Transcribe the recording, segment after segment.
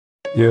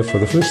Yeah, for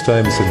the first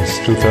time since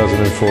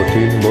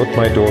 2014, both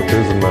my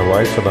daughters and my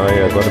wife and I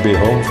are going to be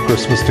home for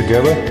Christmas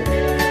together.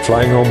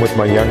 Flying home with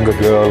my younger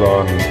girl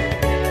on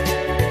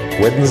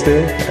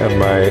Wednesday, and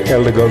my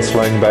elder girl's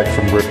flying back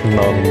from Britain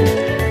on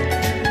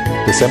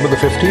December the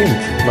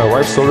 15th. My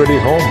wife's already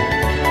home.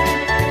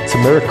 It's a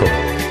miracle.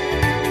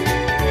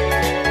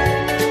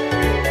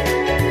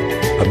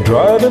 I'm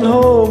driving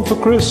home for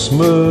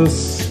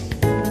Christmas.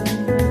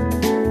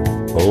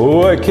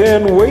 Oh, I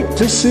can't wait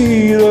to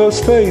see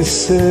those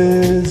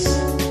faces.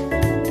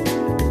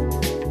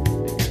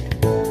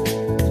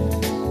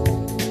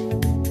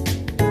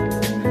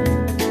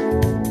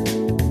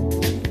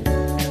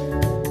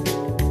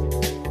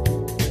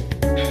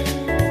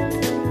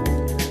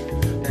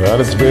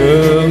 And it's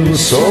been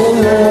so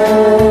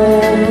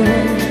long,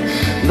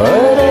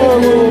 but I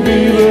will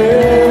be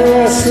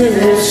there. I sing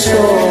a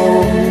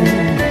song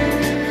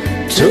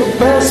to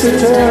pass the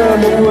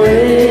time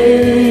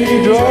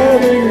away,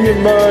 driving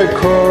in my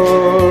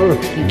car,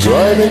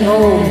 driving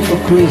home for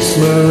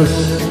Christmas.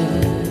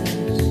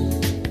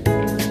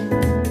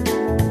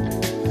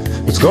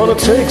 It's gonna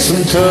take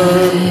some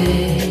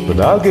time, but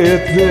I'll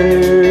get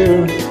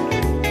there.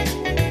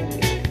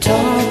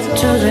 Talk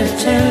to the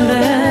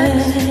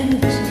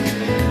timbers,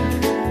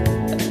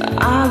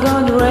 I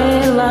got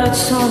red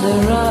lights on the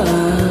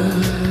run.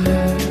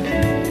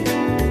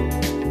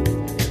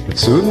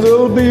 Soon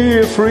there'll be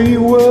a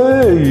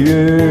freeway,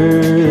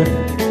 yeah.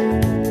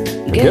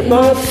 Get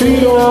my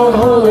feet on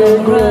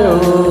holy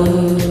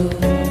ground.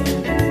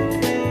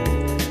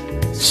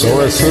 So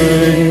I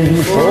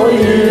sing for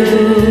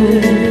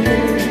you,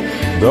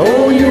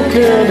 though you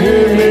can't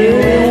hear me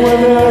when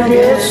I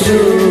get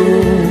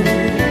through,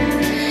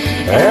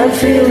 and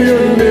feel you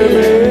near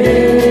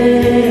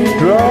me,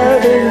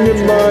 driving in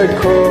my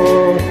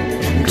car,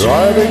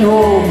 driving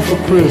home for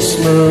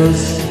Christmas.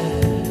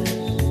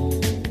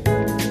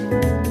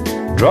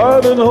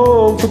 Driving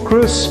home for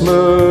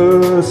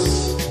Christmas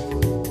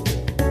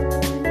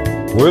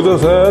with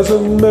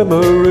 1,000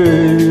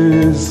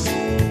 memories.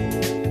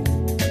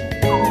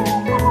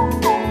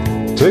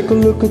 Take a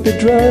look at the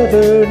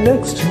driver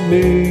next to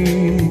me.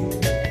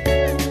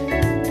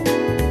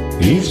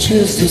 He's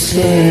just the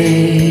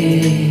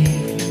same,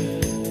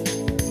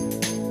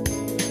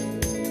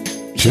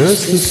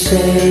 just the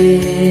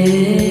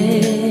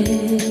same.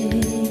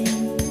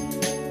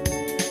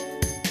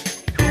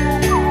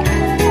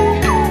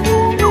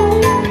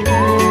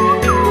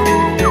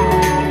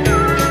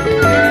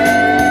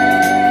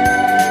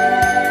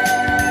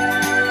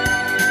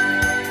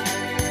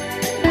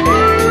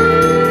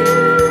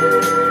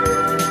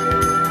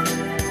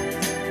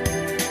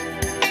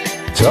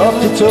 Top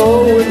to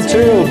toe in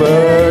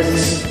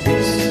tailbacks.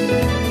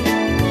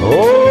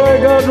 Oh, I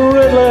got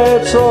red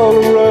lights all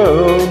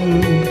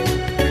around.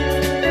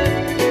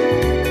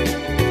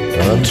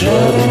 I'm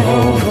driving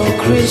home for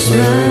Christmas.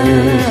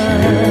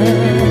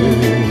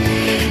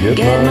 Yeah.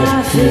 Get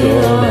my feet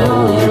on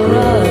holy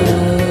ground.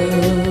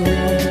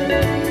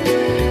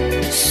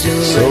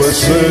 So I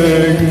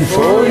sing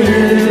for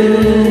you,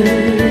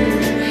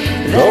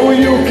 though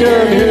you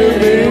can't hear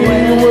me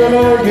when I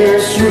get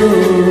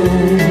through.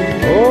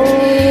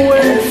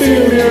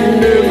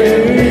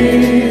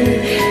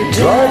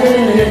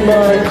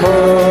 My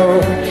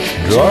car,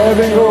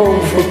 driving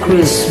home for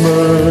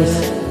Christmas.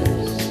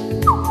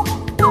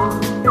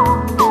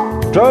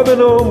 Driving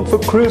home for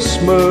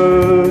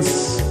Christmas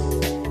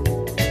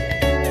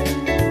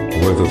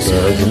with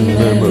 1,000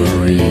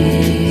 memories.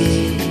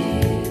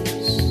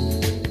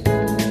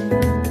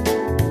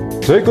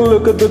 Take a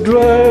look at the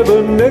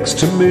driver next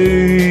to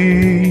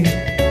me.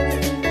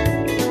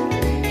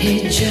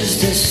 He's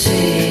just the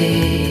same.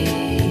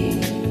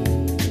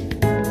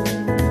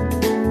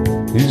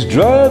 He's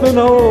driving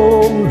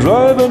home,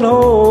 driving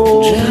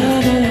home,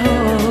 Driving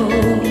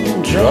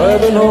home,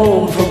 driving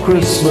home for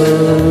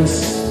Christmas.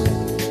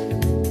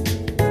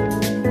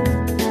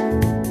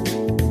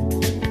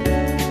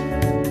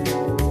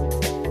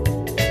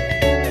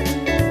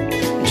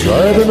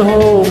 Driving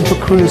home for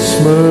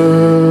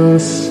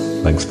Christmas.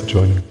 Thanks for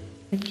joining.